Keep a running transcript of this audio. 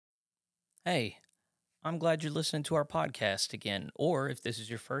Hey, I'm glad you're listening to our podcast again. Or if this is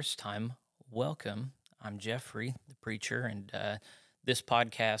your first time, welcome. I'm Jeffrey, the preacher, and this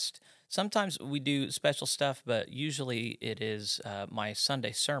podcast. Sometimes we do special stuff, but usually it is my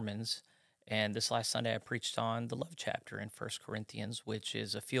Sunday sermons. And this last Sunday, I preached on the love chapter in First Corinthians, which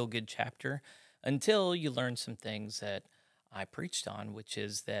is a feel good chapter until you learn some things that I preached on, which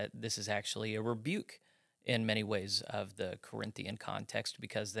is that this is actually a rebuke in many ways of the Corinthian context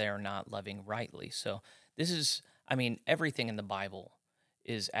because they are not loving rightly. So, this is, I mean, everything in the Bible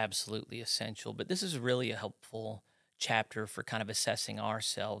is absolutely essential, but this is really a helpful chapter for kind of assessing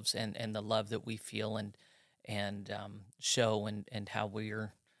ourselves and the love that we feel and show and how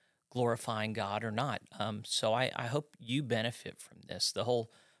we're glorifying God or not. So I hope you benefit from this. The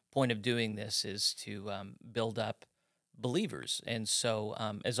whole point of doing this is to build up believers. And so,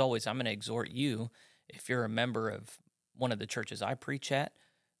 as always, I'm going to exhort you, if you're a member of one of the churches I preach at,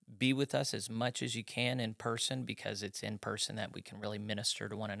 be with us as much as you can in person because it's in person that we can really minister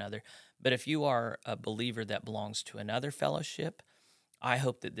to one another. But if you are a believer that belongs to another fellowship, I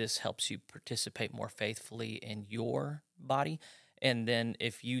hope that this helps you participate more faithfully in your body. And then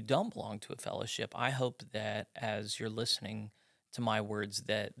if you don't belong to a fellowship, I hope that as you're listening to my words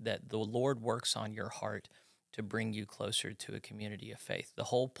that the Lord works on your heart to bring you closer to a community of faith. The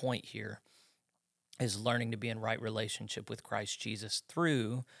whole point here is learning to be in right relationship with Christ Jesus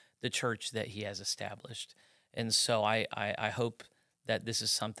through the church that he has established. And so I hope that this is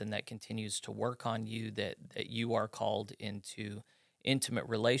something that continues to work on you, that you are called into intimate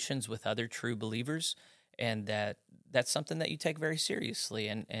relations with other true believers, and that's something that you take very seriously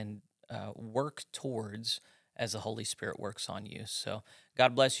and work towards as the Holy Spirit works on you. So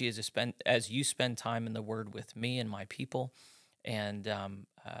God bless you as you spend time in the Word with me and my people, and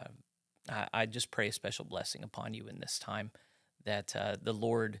I just pray a special blessing upon you in this time, that the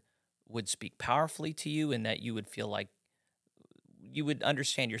Lord would speak powerfully to you, and that you would feel like you would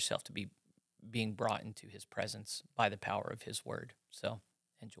understand yourself to be being brought into his presence by the power of his word. So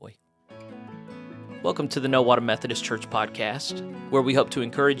enjoy. Welcome to the No Water Methodist Church podcast, where we hope to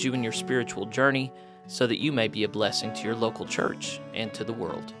encourage you in your spiritual journey so that you may be a blessing to your local church and to the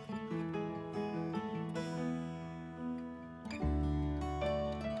world.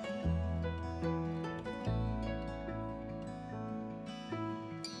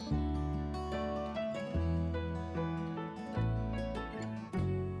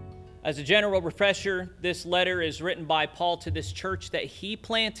 As a general refresher, this letter is written by Paul to this church that he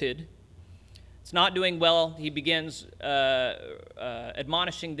planted. It's not doing well. He begins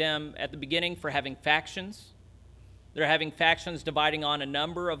admonishing them at the beginning for having factions. They're having factions dividing on a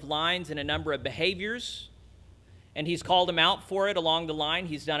number of lines and a number of behaviors. And he's called them out for it along the line.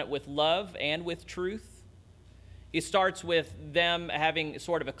 He's done it with love and with truth. He starts with them having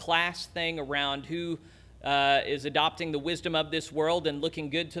sort of a class thing around who is adopting the wisdom of this world and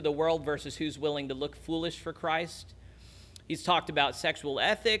looking good to the world versus who's willing to look foolish for Christ. He's talked about sexual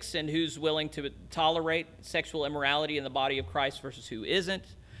ethics and who's willing to tolerate sexual immorality in the body of Christ versus who isn't.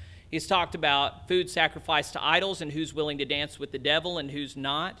 He's talked about food sacrificed to idols and who's willing to dance with the devil and who's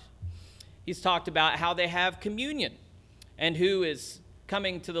not. He's talked about how they have communion and who is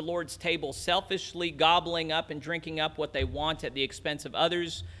coming to the Lord's table selfishly gobbling up and drinking up what they want at the expense of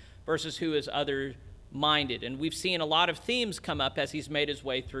others versus who is other-minded. And we've seen a lot of themes come up as he's made his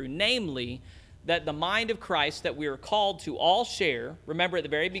way through, namely that the mind of Christ that we are called to all share. Remember at the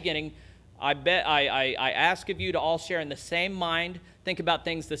very beginning, I ask of you to all share in the same mind, think about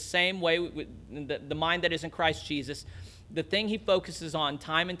things the same way, the mind that is in Christ Jesus. The thing he focuses on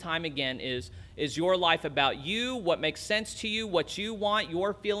time and time again is your life about you, what makes sense to you, what you want,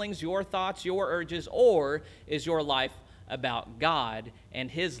 your feelings, your thoughts, your urges, or is your life about God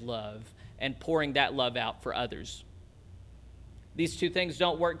and his love and pouring that love out for others? These two things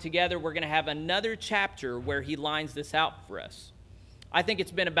don't work together. We're going to have another chapter where he lines this out for us. I think it's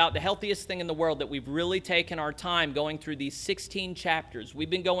been about the healthiest thing in the world that we've really taken our time going through these 16 chapters. We've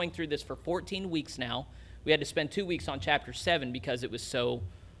been going through this for 14 weeks now. We had to spend 2 weeks on chapter 7 because it was so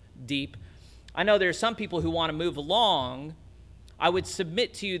deep. I know there are some people who want to move along. I would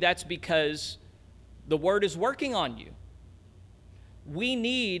submit to you that's because the word is working on you. We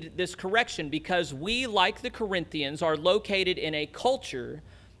need this correction because we, like the Corinthians, are located in a culture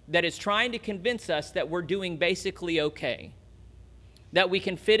that is trying to convince us that we're doing basically okay, that we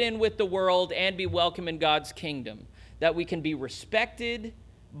can fit in with the world and be welcome in God's kingdom, that we can be respected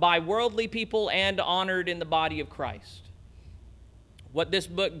by worldly people and honored in the body of Christ. What this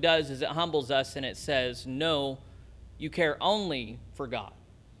book does is it humbles us and it says, no, you care only for God.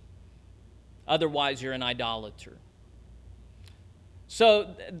 Otherwise, you're an idolater.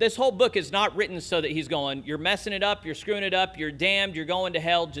 So this whole book is not written so that he's going, you're messing it up, you're screwing it up, you're damned, you're going to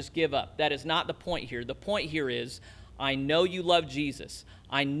hell, just give up. That is not the point here. The point here is, I know you love Jesus.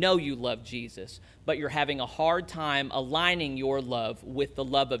 I know you love Jesus, but you're having a hard time aligning your love with the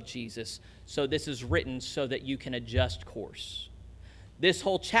love of Jesus. So this is written so that you can adjust course. This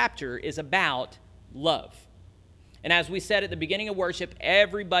whole chapter is about love. And as we said at the beginning of worship,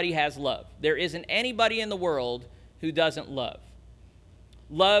 everybody has love. There isn't anybody in the world who doesn't love.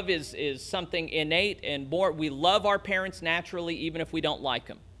 Love is something innate and born. We love our parents naturally, even if we don't like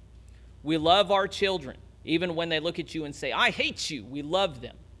them. We love our children, even when they look at you and say, I hate you. We love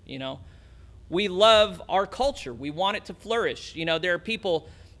them, you know. We love our culture. We want it to flourish. You know, there are people,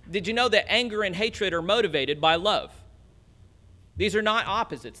 did you know that anger and hatred are motivated by love? These are not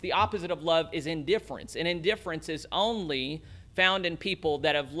opposites. The opposite of love is indifference, and indifference is only found in people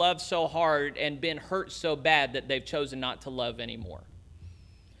that have loved so hard and been hurt so bad that they've chosen not to love anymore.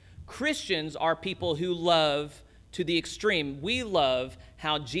 Christians are people who love to the extreme. We love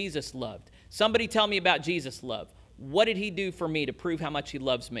how Jesus loved. Somebody tell me about Jesus' love. What did he do for me to prove how much he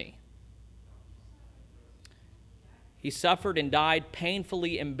loves me? He suffered and died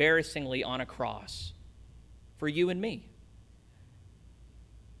painfully, embarrassingly on a cross for you and me.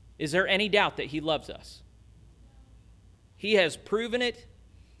 Is there any doubt that he loves us? He has proven it.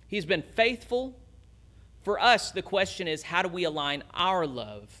 He's been faithful. For us, the question is, how do we align our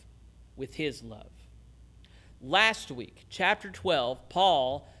love with his love? Last week, chapter 12,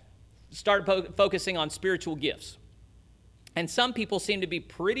 Paul started focusing on spiritual gifts. And some people seem to be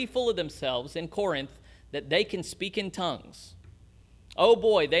pretty full of themselves in Corinth that they can speak in tongues. Oh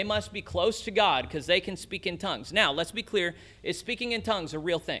boy, they must be close to God because they can speak in tongues. Now, let's be clear. Is speaking in tongues a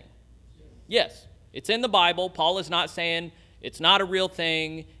real thing? Yes. It's in the Bible. Paul is not saying it's not a real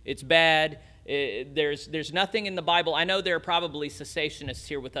thing. It's bad. There's nothing in the Bible. I know there are probably cessationists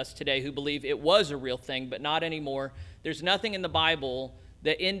here with us today who believe it was a real thing, but not anymore. There's nothing in the Bible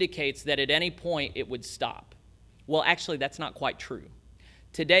that indicates that at any point it would stop. Well, actually, that's not quite true.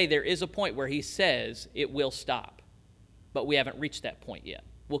 Today, there is a point where he says it will stop, but we haven't reached that point yet.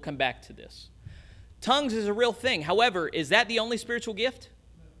 We'll come back to this. Tongues is a real thing. However, is that the only spiritual gift?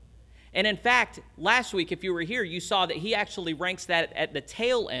 And in fact, last week, if you were here, you saw that he actually ranks that at the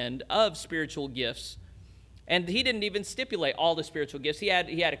tail end of spiritual gifts. And he didn't even stipulate all the spiritual gifts. He had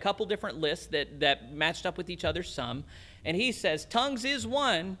a couple different lists that matched up with each other some. And he says tongues is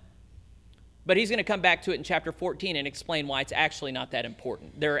one, but he's going to come back to it in chapter 14 and explain why it's actually not that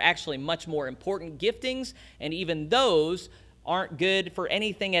important. There are actually much more important giftings, and even those aren't good for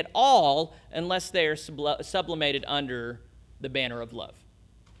anything at all unless they're sublimated under the banner of love.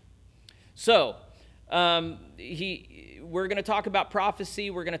 So, we're going to talk about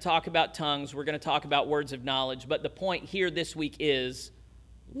prophecy, we're going to talk about tongues, we're going to talk about words of knowledge, but the point here this week is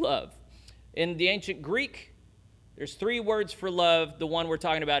love. In the ancient Greek, there's 3 words for love. The one we're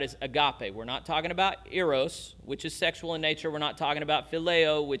talking about is agape. We're not talking about eros, which is sexual in nature. We're not talking about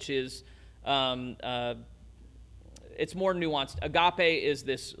phileo, which is, it's more nuanced. Agape is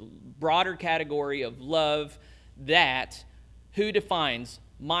this broader category of love that, who defines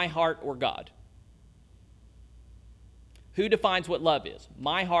my heart or God? Who defines what love is?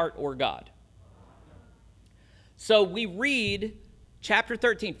 My heart or God? So we read chapter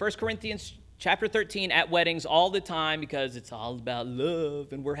 13, 1 Corinthians chapter 13 at weddings all the time because it's all about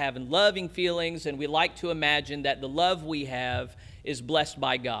love and we're having loving feelings and we like to imagine that the love we have is blessed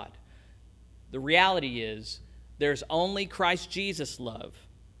by God. The reality is there's only Christ Jesus love,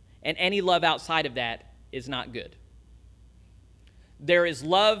 and any love outside of that is not good. There is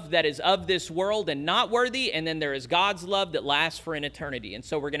love that is of this world and not worthy, and then there is God's love that lasts for an eternity. And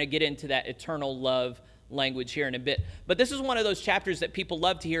so we're going to get into that eternal love language here in a bit. But this is one of those chapters that people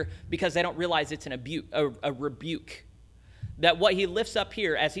love to hear because they don't realize it's a rebuke. That what he lifts up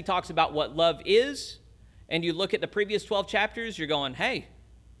here as he talks about what love is, and you look at the previous 12 chapters, you're going, hey,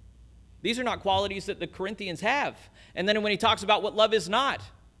 these are not qualities that the Corinthians have. And then when he talks about what love is not,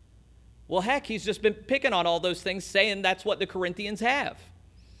 well, heck, he's just been picking on all those things, saying that's what the Corinthians have.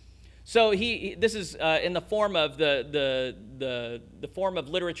 So this is in the form of the form of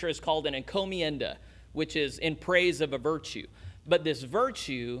literature is called an encomienda, which is in praise of a virtue. But this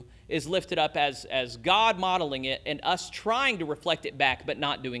virtue is lifted up as God modeling it and us trying to reflect it back, but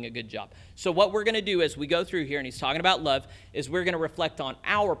not doing a good job. So what we're going to do as we go through here, and he's talking about love, is we're going to reflect on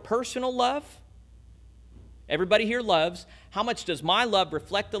our personal love. Everybody here loves. How much does my love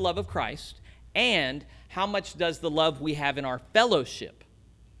reflect the love of Christ? And how much does the love we have in our fellowship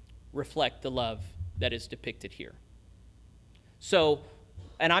reflect the love that is depicted here? So,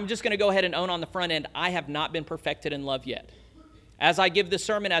 and I'm just going to go ahead and own on the front end, I have not been perfected in love yet. As I give this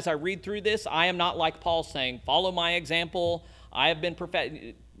sermon, as I read through this, I am not like Paul saying, follow my example. I have been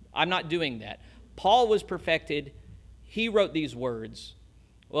perfected. I'm not doing that. Paul was perfected. He wrote these words.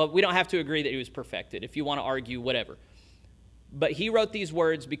 Well, we don't have to agree that he was perfected. If you want to argue, whatever. But he wrote these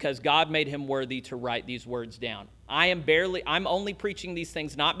words because God made him worthy to write these words down. I'm only preaching these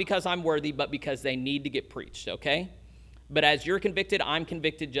things not because I'm worthy, but because they need to get preached, okay? But as you're convicted, I'm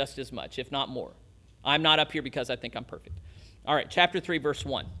convicted just as much, if not more. I'm not up here because I think I'm perfect. All right, chapter 3, verse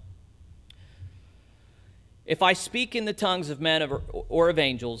 1. If I speak in the tongues of men or of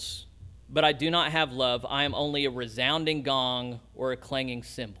angels, but I do not have love, I am only a resounding gong or a clanging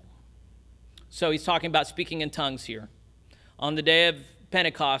cymbal. So he's talking about speaking in tongues here. On the day of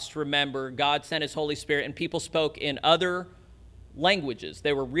Pentecost, remember, God sent his Holy Spirit and people spoke in other languages.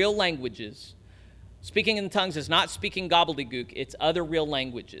 They were real languages. Speaking in tongues is not speaking gobbledygook. It's other real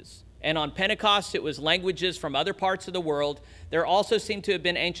languages. And on Pentecost, it was languages from other parts of the world. There also seemed to have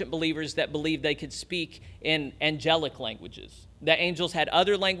been ancient believers that believed they could speak in angelic languages. That angels had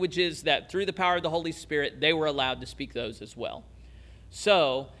other languages that through the power of the Holy Spirit, they were allowed to speak those as well.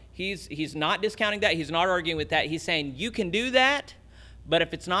 So he's not discounting that. He's not arguing with that. He's saying you can do that, but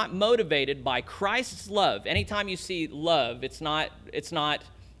if it's not motivated by Christ's love, anytime you see love, it's not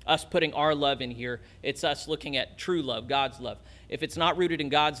us putting our love in here. It's us looking at true love, God's love. If it's not rooted in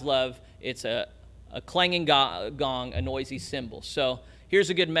God's love, it's a clanging gong, a noisy cymbal. So here's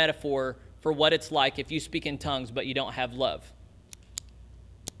a good metaphor for what it's like if you speak in tongues but you don't have love.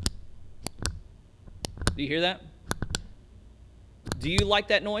 Do you hear that? Do you like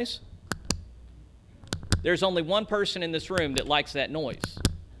that noise? There's only one person in this room that likes that noise.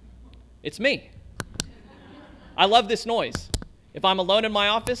 It's me. I love this noise. If I'm alone in my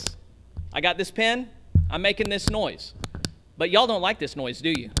office, I got this pen, I'm making this noise. But y'all don't like this noise,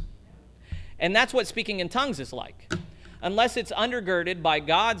 do you? And that's what speaking in tongues is like. Unless it's undergirded by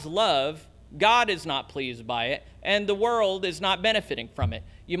God's love, God is not pleased by it, and the world is not benefiting from it.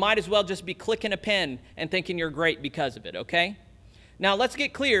 You might as well just be clicking a pen and thinking you're great because of it, okay? Now, let's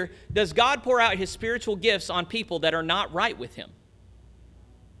get clear. Does God pour out his spiritual gifts on people that are not right with him?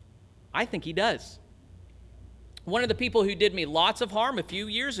 I think he does. One of the people who did me lots of harm a few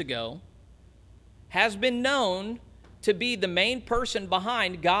years ago has been known to be the main person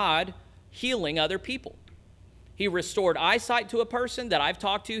behind God healing other people. He restored eyesight to a person that I've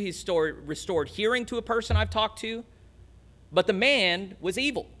talked to. He's restored hearing to a person I've talked to. But the man was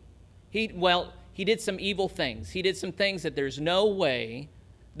evil. He did some evil things. He did some things that there's no way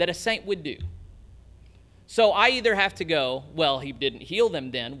that a saint would do. So I either have to go, well, he didn't heal them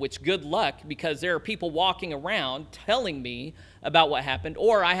then, which good luck, because there are people walking around telling me about what happened,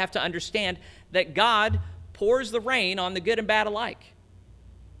 or I have to understand that God pours the rain on the good and bad alike.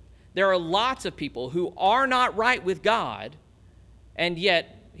 There are lots of people who are not right with God, and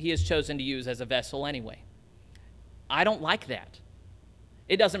yet he has chosen to use as a vessel anyway. I don't like that.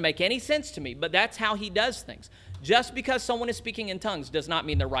 It doesn't make any sense to me, but that's how he does things. Just because someone is speaking in tongues does not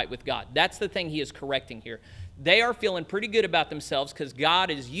mean they're right with God. That's the thing he is correcting here. They are feeling pretty good about themselves because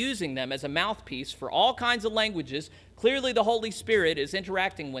God is using them as a mouthpiece for all kinds of languages. Clearly the Holy Spirit is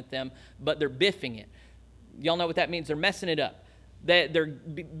interacting with them, but they're biffing it. Y'all know what that means? They're messing it up. They're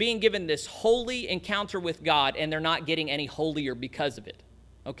being given this holy encounter with God, and they're not getting any holier because of it.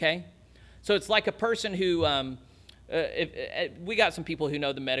 Okay? So it's like a person who, we got some people who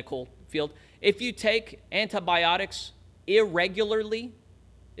know the medical field. If you take antibiotics irregularly,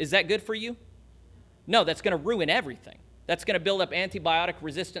 is that good for you? No, that's going to ruin everything. That's going to build up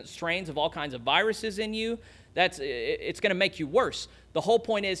antibiotic-resistant strains of all kinds of viruses in you. It's going to make you worse. The whole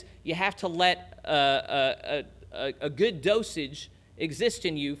point is you have to let a good dosage exist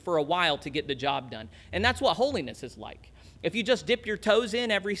in you for a while to get the job done. And that's what holiness is like. If you just dip your toes in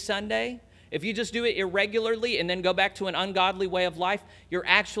every Sunday, if you just do it irregularly and then go back to an ungodly way of life, you're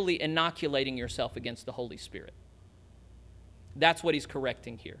actually inoculating yourself against the Holy Spirit. That's what he's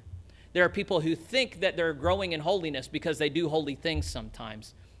correcting here. There are people who think that they're growing in holiness because they do holy things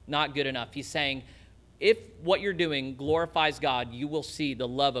sometimes. Not good enough. He's saying, if what you're doing glorifies God, you will see the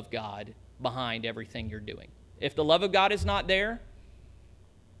love of God behind everything you're doing. If the love of God is not there,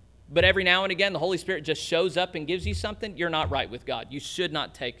 but every now and again the Holy Spirit just shows up and gives you something, you're not right with God. You should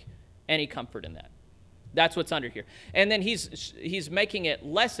not take any comfort in that. That's what's under here. And then he's making it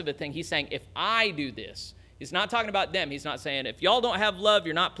less of a thing. He's saying, if I do this, he's not talking about them. He's not saying, if y'all don't have love,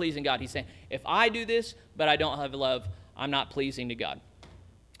 you're not pleasing God. He's saying, if I do this, but I don't have love, I'm not pleasing to God.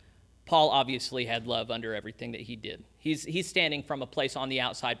 Paul obviously had love under everything that he did. He's standing from a place on the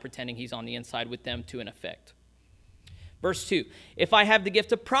outside, pretending he's on the inside with them to an effect. Verse 2, if I have the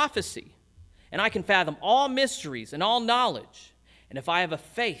gift of prophecy, and I can fathom all mysteries and all knowledge, And if I have a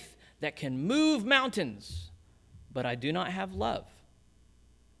faith that can move mountains, but I do not have love,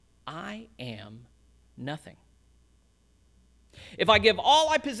 I am nothing. If I give all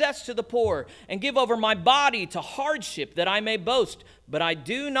I possess to the poor and give over my body to hardship that I may boast, but I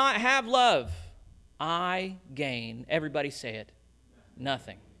do not have love, I gain, everybody say it,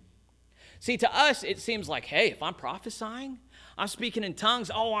 nothing. See, to us, it seems like, hey, if I'm prophesying, I'm speaking in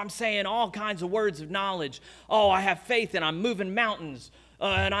tongues, oh, I'm saying all kinds of words of knowledge. Oh, I have faith and I'm moving mountains.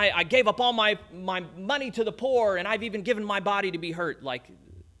 And I gave up all my money to the poor, and I've even given my body to be hurt. Like,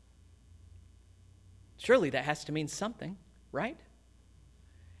 surely that has to mean something, right?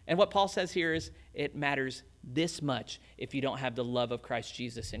 And what Paul says here is it matters this much if you don't have the love of Christ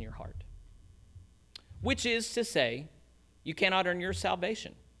Jesus in your heart. Which is to say, you cannot earn your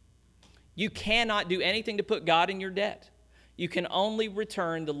salvation. You cannot do anything to put God in your debt. You can only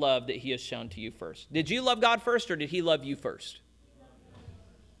return the love that he has shown to you first. Did you love God first, or did he love you first?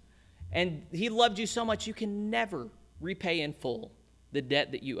 And he loved you so much you can never repay in full the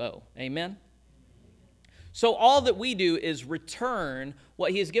debt that you owe. Amen? So all that we do is return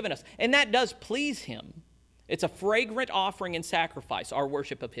what he has given us. And that does please him. It's a fragrant offering and sacrifice, our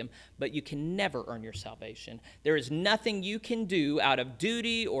worship of him. But you can never earn your salvation. There is nothing you can do out of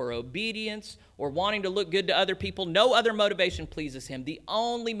duty or obedience or wanting to look good to other people. No other motivation pleases him. The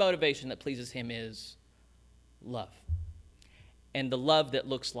only motivation that pleases him is love. And the love that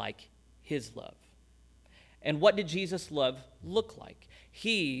looks like his love. And what did Jesus' love look like?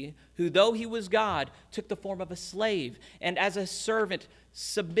 He, who though he was God, took the form of a slave, and as a servant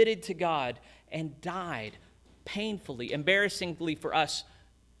submitted to God and died painfully, embarrassingly for us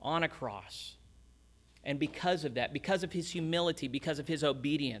on a cross. And because of that, because of his humility, because of his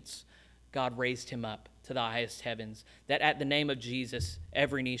obedience, God raised him up to the highest heavens, that at the name of Jesus,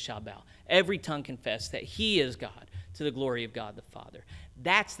 every knee shall bow, every tongue confess that he is God, to the glory of God the Father.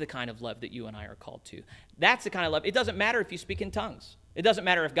 That's the kind of love that you and I are called to. That's the kind of love. It doesn't matter if you speak in tongues. It doesn't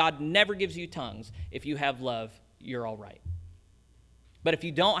matter if God never gives you tongues. If you have love, you're all right. But if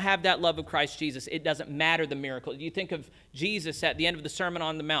you don't have that love of Christ Jesus, it doesn't matter the miracle. You think of Jesus at the end of the Sermon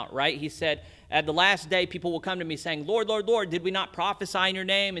on the Mount, right? He said, at the last day, people will come to me saying, Lord, Lord, Lord, did we not prophesy in your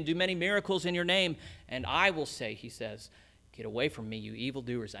name and do many miracles in your name? And I will say, he says, get away from me, you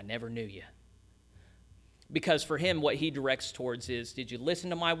evildoers, I never knew you. Because for him, what he directs towards is, did you listen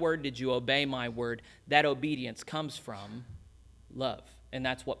to my word? Did you obey my word? That obedience comes from love. And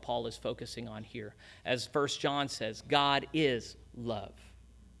that's what Paul is focusing on here. As 1 John says, God is love.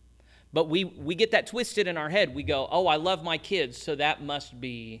 But we get that twisted in our head. We go, oh, I love my kids, so that must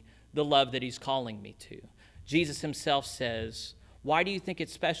be the love that he's calling me to. Jesus himself says, why do you think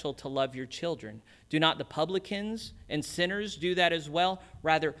it's special to love your children? Do not the publicans and sinners do that as well?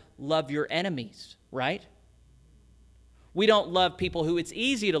 Rather, love your enemies, right? We don't love people who it's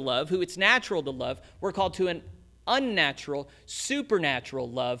easy to love, who it's natural to love. We're called to an unnatural,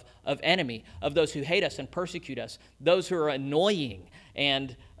 supernatural love of enemy, of those who hate us and persecute us, those who are annoying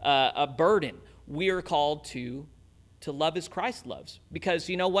and a burden. We are called to love as Christ loves, because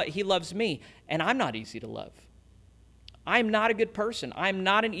you know what? He loves me, and I'm not easy to love. I'm not a good person. I'm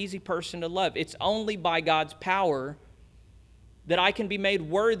not an easy person to love. It's only by God's power that I can be made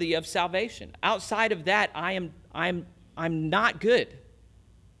worthy of salvation. Outside of that, I'm not good.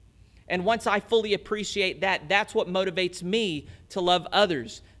 And once I fully appreciate that, that's what motivates me to love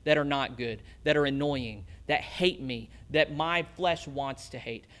others that are not good, that are annoying, that hate me, that my flesh wants to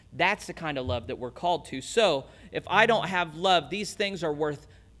hate. That's the kind of love that we're called to. So if I don't have love, these things are worth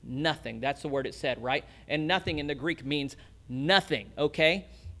nothing. That's the word it said, right? And nothing in the Greek means nothing, okay?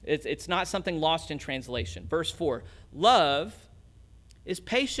 It's not something lost in translation. Verse 4, love is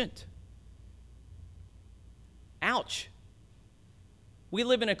patient. Ouch. We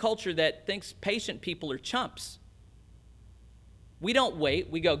live in a culture that thinks patient people are chumps. We don't wait.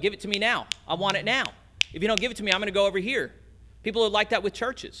 We go, give it to me now. I want it now. If you don't give it to me, I'm going to go over here. People are like that with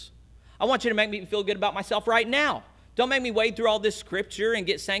churches. I want you to make me feel good about myself right now. Don't make me wade through all this scripture and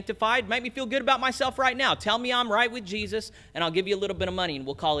get sanctified. Make me feel good about myself right now. Tell me I'm right with Jesus, and I'll give you a little bit of money, and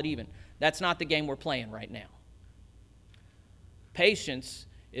we'll call it even. That's not the game we're playing right now. Patience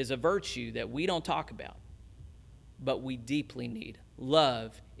is a virtue that we don't talk about, but we deeply need.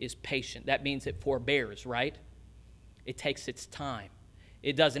 Love is patient. That means it forbears, right? It takes its time.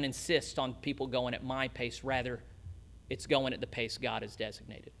 It doesn't insist on people going at my pace. Rather, it's going at the pace God has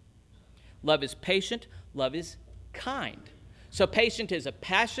designated. Love is patient. Love is kind. So patient is a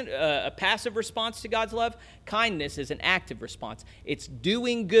passive response to God's love. Kindness is an active response. It's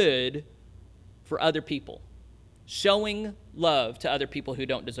doing good for other people, showing love to other people who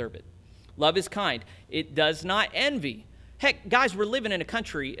don't deserve it. Love is kind. It does not envy. Heck, guys, we're living in a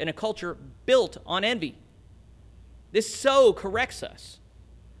country, in a culture built on envy. This so corrects us.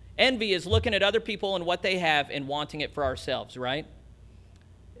 Envy is looking at other people and what they have and wanting it for ourselves, right?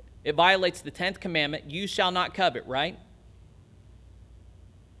 It violates the 10th commandment, you shall not covet, right?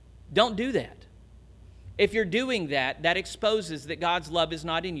 Don't do that. If you're doing that, that exposes that God's love is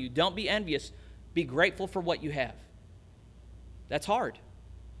not in you. Don't be envious. Be grateful for what you have. That's hard.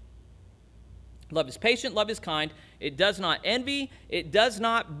 Love is patient, love is kind. It does not envy. It does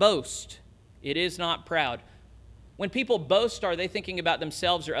not boast. It is not proud. When people boast, are they thinking about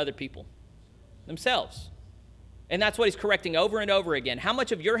themselves or other people? Themselves. And that's what he's correcting over and over again. How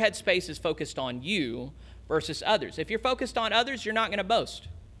much of your headspace is focused on you versus others? If you're focused on others, you're not going to boast.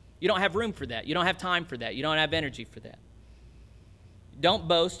 You don't have room for that. You don't have time for that. You don't have energy for that. Don't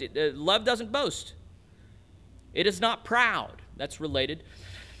boast. Love doesn't boast. It is not proud. That's related.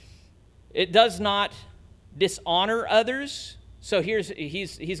 It does not dishonor others. So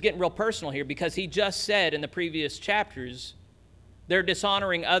he's getting real personal here, because he just said in the previous chapters, they're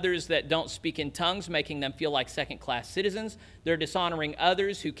dishonoring others that don't speak in tongues, making them feel like second-class citizens. They're dishonoring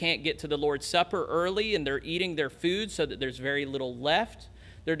others who can't get to the Lord's Supper early, and they're eating their food so that there's very little left.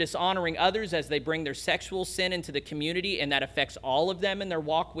 They're dishonoring others as they bring their sexual sin into the community, and that affects all of them in their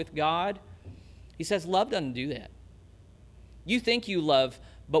walk with God. He says love doesn't do that. You think you love,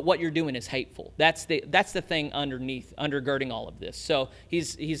 but what you're doing is hateful. That's the thing undergirding all of this. So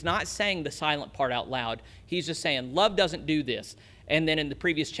he's not saying the silent part out loud. He's just saying love doesn't do this. And then in the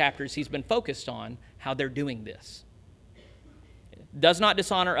previous chapters, he's been focused on how they're doing this. Does not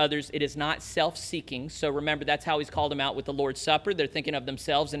dishonor others. It is not self-seeking. So remember, that's how he's called them out with the Lord's Supper. They're thinking of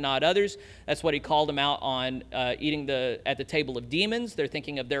themselves and not others. That's what he called them out on eating at the table of demons. They're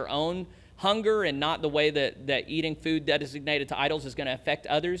thinking of their own hunger and not the way that eating food designated to idols is going to affect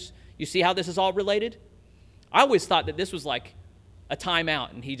others. You see how this is all related? I always thought that this was like a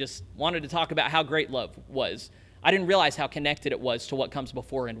timeout, and he just wanted to talk about how great love was. I didn't realize how connected it was to what comes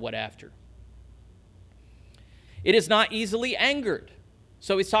before and what after. It is not easily angered.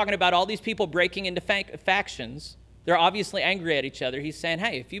 So he's talking about all these people breaking into factions. They're obviously angry at each other. He's saying,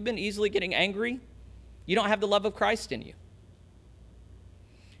 hey, if you've been easily getting angry, you don't have the love of Christ in you.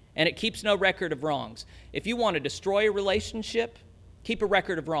 And it keeps no record of wrongs. If you want to destroy a relationship, keep a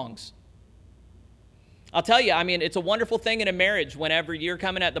record of wrongs. I'll tell you, I mean, it's a wonderful thing in a marriage whenever you're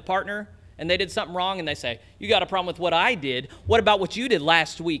coming at the partner and they did something wrong and they say, you got a problem with what I did. What about what you did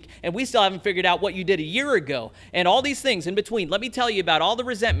last week? And we still haven't figured out what you did a year ago. And all these things in between. Let me tell you about all the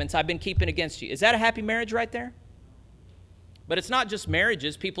resentments I've been keeping against you. Is that a happy marriage right there? But it's not just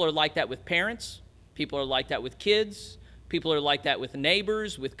marriages. People are like that with parents. People are like that with kids. People are like that with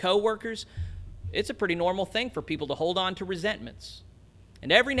neighbors, with coworkers. It's a pretty normal thing for people to hold on to resentments.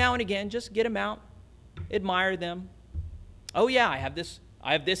 And every now and again, just get them out. Admire them. Oh yeah, I have this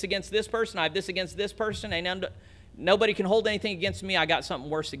against this person. I have this against this person. And nobody can hold anything against me. I got something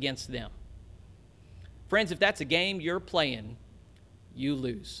worse against them. Friends, if that's a game you're playing, you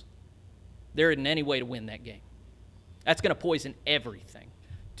lose. There isn't any way to win that game. That's going to poison everything.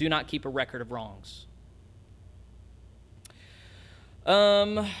 Do not keep a record of wrongs.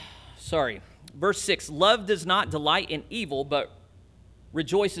 Verse 6, love does not delight in evil, but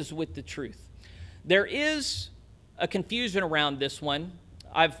rejoices with the truth. There is a confusion around this one.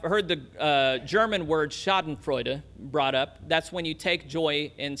 I've heard the German word Schadenfreude brought up. That's when you take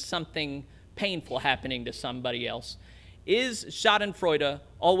joy in something painful happening to somebody else. Is Schadenfreude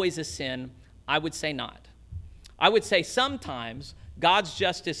always a sin? I would say not. I would say sometimes God's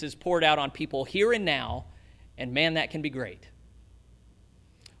justice is poured out on people here and now, and man, that can be great.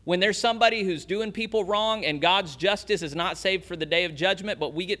 When there's somebody who's doing people wrong and God's justice is not saved for the day of judgment,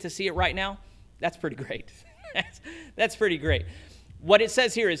 but we get to see it right now, that's pretty great. That's pretty great. What it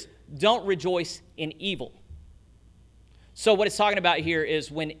says here is, don't rejoice in evil. So what it's talking about here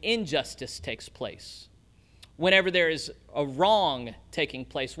is when injustice takes place, whenever there is a wrong taking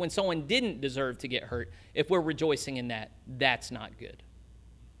place, when someone didn't deserve to get hurt, if we're rejoicing in that, that's not good.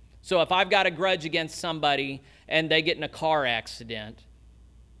 So if I've got a grudge against somebody and they get in a car accident,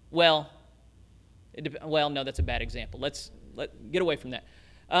 well, no, that's a bad example. Let's get away from that.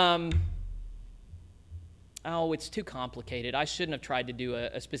 It's too complicated. I shouldn't have tried to do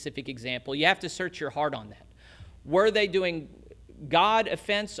a specific example. You have to search your heart on that. Were they doing God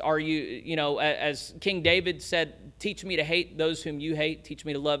offense? Are you, as King David said, teach me to hate those whom you hate. Teach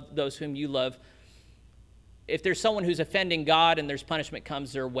me to love those whom you love. If there's someone who's offending God and there's punishment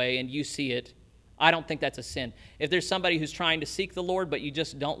comes their way and you see it, I don't think that's a sin. If there's somebody who's trying to seek the Lord, but you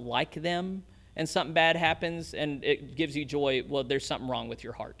just don't like them and something bad happens and it gives you joy, well, there's something wrong with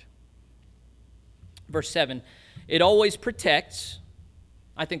your heart. Verse 7, It always protects.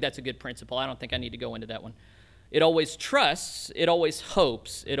 I think that's a good principle. I don't think I need to go into that one. It always trusts. It always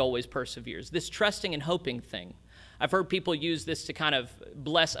hopes. It always perseveres. This trusting and hoping thing. I've heard people use this to kind of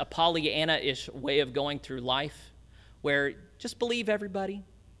bless a Pollyanna-ish way of going through life, where just believe everybody.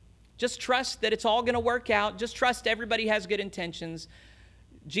 Just trust that it's all going to work out. Just trust everybody has good intentions.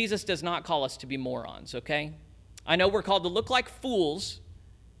 Jesus does not call us to be morons, okay? I know we're called to look like fools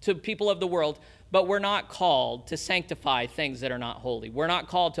to people of the world, but we're not called to sanctify things that are not holy. We're not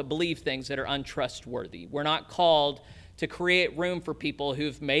called to believe things that are untrustworthy. We're not called to create room for people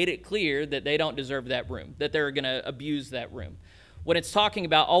who've made it clear that they don't deserve that room, that they're going to abuse that room. When it's talking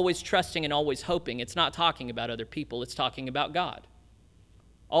about always trusting and always hoping, it's not talking about other people. It's talking about God.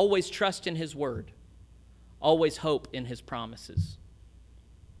 Always trust in his word. Always hope in his promises.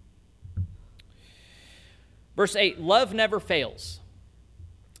 Verse 8, love never fails.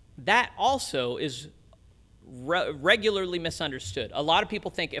 That also is regularly misunderstood. A lot of people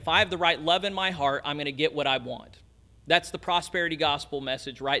think if I have the right love in my heart, I'm going to get what I want. That's the prosperity gospel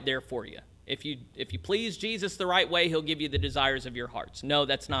message right there for you. If you please Jesus the right way, he'll give you the desires of your hearts. No,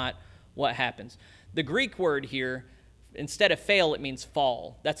 that's not what happens. The Greek word here, instead of fail, it means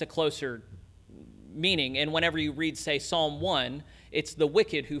fall. That's a closer meaning. And whenever you read, say, Psalm 1, it's the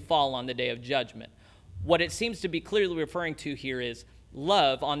wicked who fall on the day of judgment. What it seems to be clearly referring to here is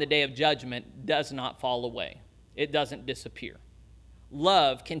love on the day of judgment does not fall away. It doesn't disappear.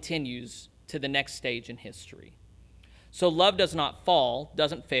 Love continues to the next stage in history. So love does not fall,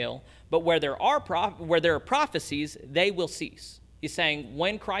 doesn't fail, but where there are prophecies, they will cease. He's saying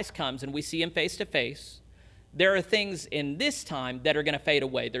when Christ comes and we see him face to face, there are things in this time that are going to fade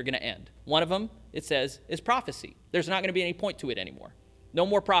away. They're going to end. One of them, it says, is prophecy. There's not going to be any point to it anymore. No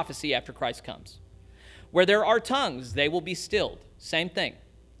more prophecy after Christ comes. Where there are tongues, they will be stilled. Same thing.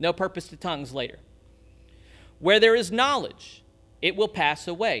 No purpose to tongues later. Where there is knowledge, it will pass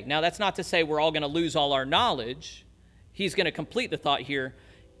away. Now, that's not to say we're all going to lose all our knowledge. He's going to complete the thought here.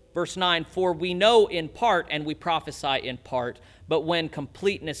 Verse 9, for we know in part and we prophesy in part, but when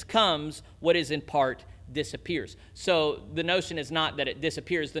completeness comes, what is in part disappears. So the notion is not that it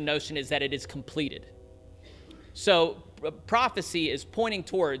disappears. The notion is that it is completed. So prophecy is pointing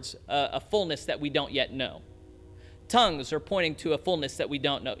towards a fullness that we don't yet know. Tongues are pointing to a fullness that we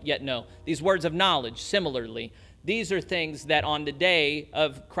don't yet know. These words of knowledge, similarly, these are things that on the day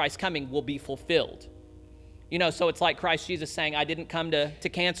of Christ's coming will be fulfilled. You know, so it's like Christ Jesus saying, I didn't come to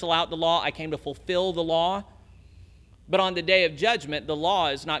cancel out the law. I came to fulfill the law. But on the day of judgment, the law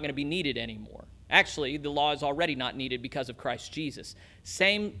is not going to be needed anymore. Actually, the law is already not needed because of Christ Jesus.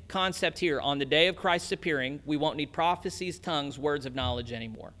 Same concept here. On the day of Christ's appearing, we won't need prophecies, tongues, words of knowledge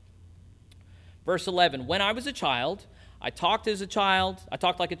anymore. Verse 11, when I was a child, I talked as a child, I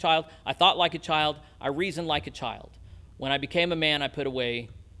talked like a child, I thought like a child, I reasoned like a child. When I became a man, I put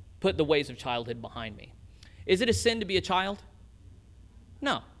the ways of childhood behind me. Is it a sin to be a child?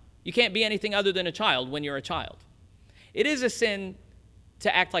 No. You can't be anything other than a child when you're a child. It is a sin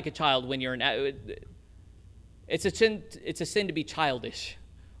to act like a child when you're it's a sin to be childish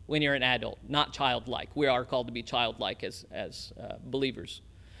when you're an adult, not childlike. We are called to be childlike as believers.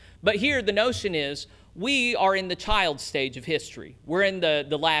 But here the notion is we are in the child stage of history. We're in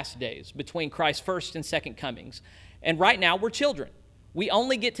the last days between Christ's first and second comings. And right now we're children. We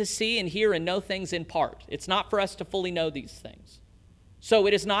only get to see and hear and know things in part. It's not for us to fully know these things. So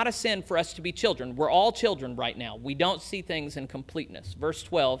it is not a sin for us to be children. We're all children right now. We don't see things in completeness. Verse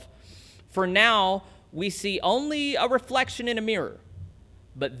 12, for now we see only a reflection in a mirror.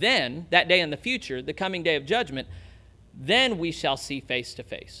 But then, that day in the future, the coming day of judgment, then we shall see face to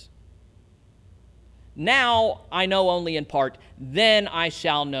face. Now I know only in part, then I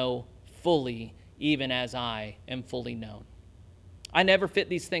shall know fully, even as I am fully known. I never fit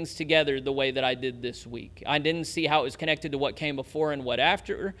these things together the way that I did this week. I didn't see how it was connected to what came before and what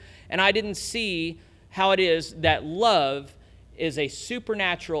after, and I didn't see how it is that love is a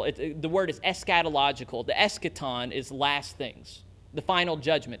supernatural, the word is eschatological. The eschaton is last things, the final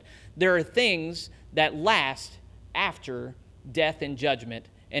judgment. There are things that last after death and judgment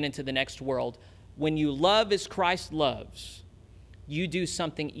and into the next world. When you love as Christ loves, you do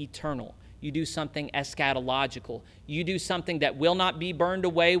something eternal. You do something eschatological. You do something that will not be burned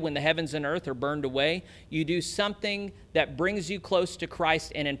away when the heavens and earth are burned away. You do something that brings you close to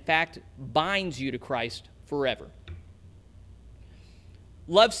Christ and, in fact, binds you to Christ forever.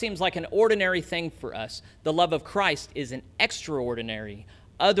 Love seems like an ordinary thing for us. The love of Christ is an extraordinary,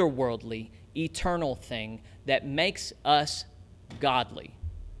 otherworldly, eternal thing that makes us godly,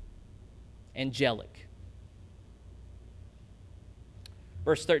 angelic.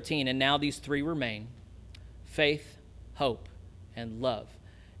 Verse 13, and now these three remain, faith, hope, and love.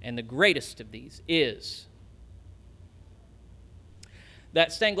 And the greatest of these is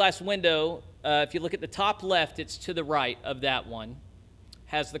that stained glass window. If you look at the top left, it's to the right of that one,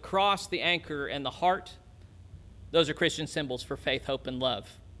 has the cross, the anchor, and the heart. Those are Christian symbols for faith, hope, and love,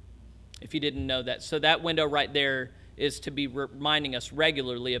 if you didn't know that. So that window right there is to be reminding us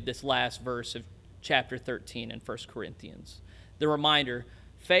regularly of this last verse of chapter 13 in 1 Corinthians. The reminder,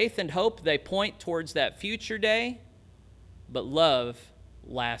 faith and hope, they point towards that future day, but love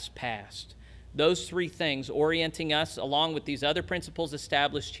lasts past. Those three things orienting us, along with these other principles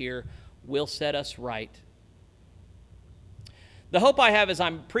established here, will set us right. The hope I have as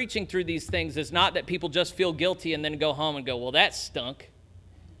I'm preaching through these things is not that people just feel guilty and then go home and go, well, that stunk.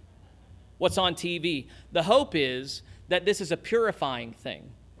 What's on TV? The hope is that this is a purifying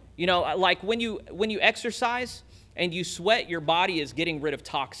thing. You know, like when you exercise and you sweat, your body is getting rid of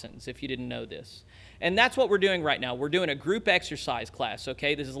toxins, if you didn't know this. And that's what we're doing right now. We're doing a group exercise class,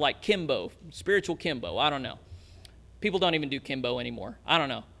 okay? This is like Kimbo, spiritual Kimbo. I don't know. People don't even do Kimbo anymore. I don't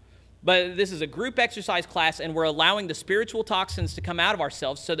know. But this is a group exercise class, and we're allowing the spiritual toxins to come out of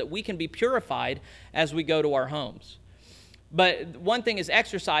ourselves so that we can be purified as we go to our homes. But one thing is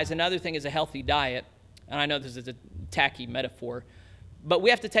exercise, another thing is a healthy diet. And I know this is a tacky metaphor, but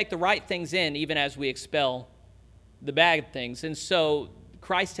we have to take the right things in even as we expel the bad things. And so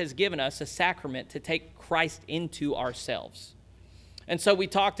Christ has given us a sacrament to take Christ into ourselves. And so we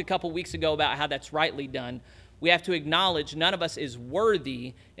talked a couple weeks ago about how that's rightly done. We have to acknowledge none of us is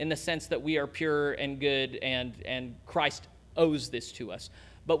worthy in the sense that we are pure and good and Christ owes this to us.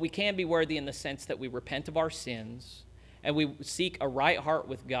 But we can be worthy in the sense that we repent of our sins and we seek a right heart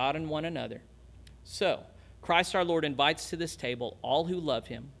with God and one another. So, Christ our Lord invites to this table all who love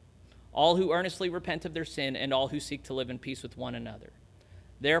him, all who earnestly repent of their sin, and all who seek to live in peace with one another.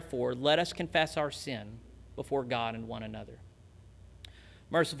 Therefore, let us confess our sin before God and one another.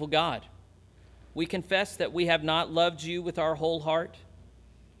 Merciful God, we confess that we have not loved you with our whole heart.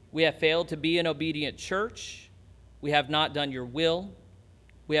 We have failed to be an obedient church. We have not done your will.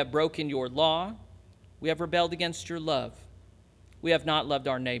 We have broken your law. We have rebelled against your love. We have not loved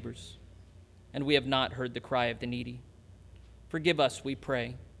our neighbors, and we have not heard the cry of the needy. Forgive us, we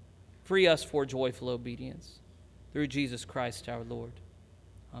pray. Free us for joyful obedience. Through Jesus Christ our Lord.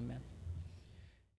 Amen.